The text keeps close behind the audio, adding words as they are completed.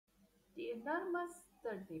The enormous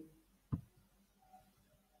turnip.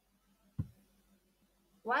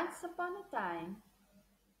 Once upon a time,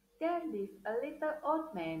 there lived a little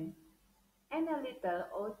old man and a little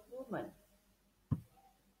old woman.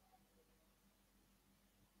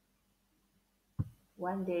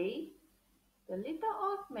 One day, the little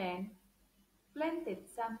old man planted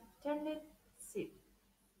some turnip seed.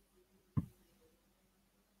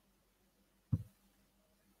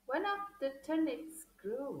 One of the turnips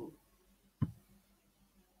grew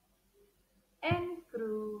and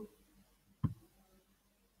grew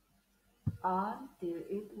until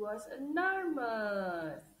it was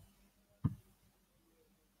enormous.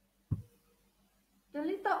 The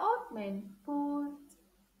little old man pulled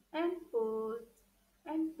and pulled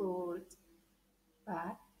and pulled,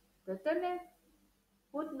 but the turnip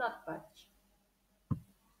would not budge.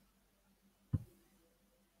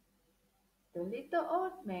 The little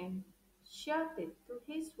old man shouted to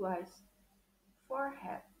his wife for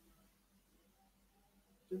help.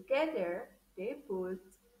 Together they pulled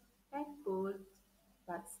and pulled,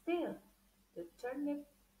 but still the turnip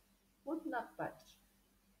would not budge.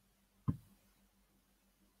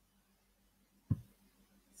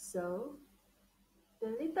 So the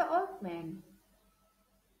little old man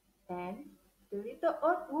and the little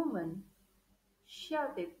old woman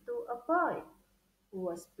shouted to a boy who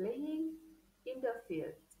was playing in the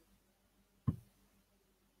field.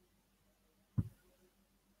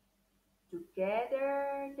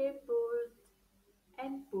 Together they pulled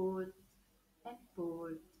and pulled and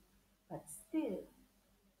pulled, but still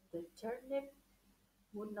the turnip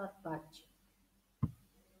would not budge.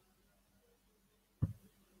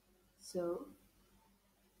 So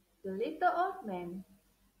the little old man,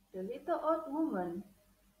 the little old woman,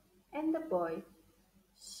 and the boy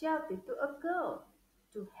shouted to a girl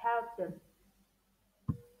to help them.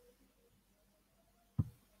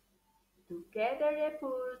 Together they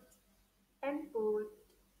pulled and pulled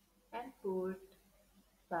and pulled,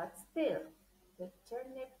 but still the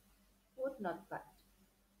turnip would not budge.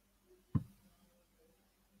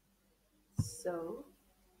 So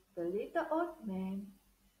the little old man,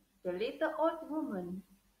 the little old woman,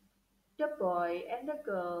 the boy, and the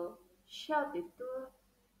girl shouted to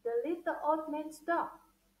the little old man's dog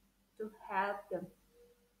to help them.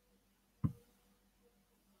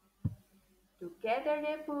 Together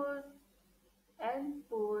they pulled and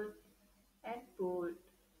pulled and pulled,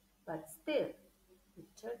 but still the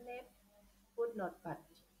turnip would not budge.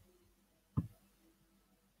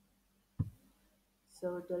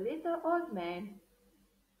 So the little old man,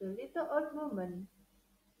 the little old woman,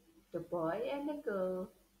 the boy and the girl,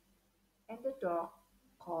 and the dog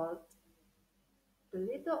called the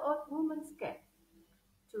little old woman's cat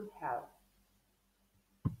to help.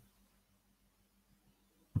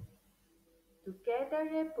 Together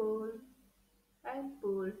they pulled and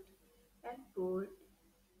pulled and pulled,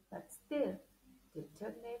 but still the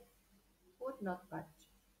turnip would not budge.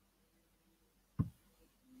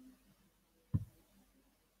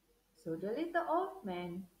 So the little old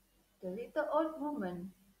man, the little old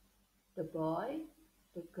woman, the boy,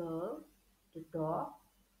 the girl, the dog,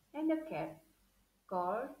 and the cat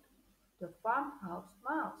called the farmhouse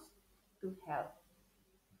mouse to help.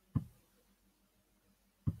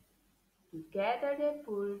 Together they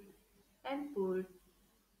pulled and pulled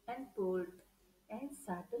and pulled, and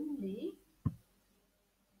suddenly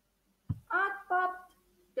out popped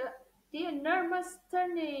the enormous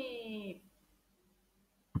turnip.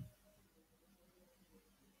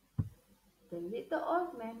 The little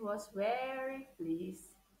old man was very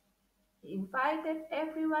pleased. He invited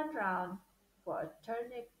everyone round for a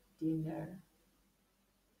turnip dinner.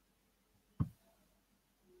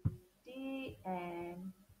 The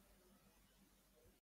end.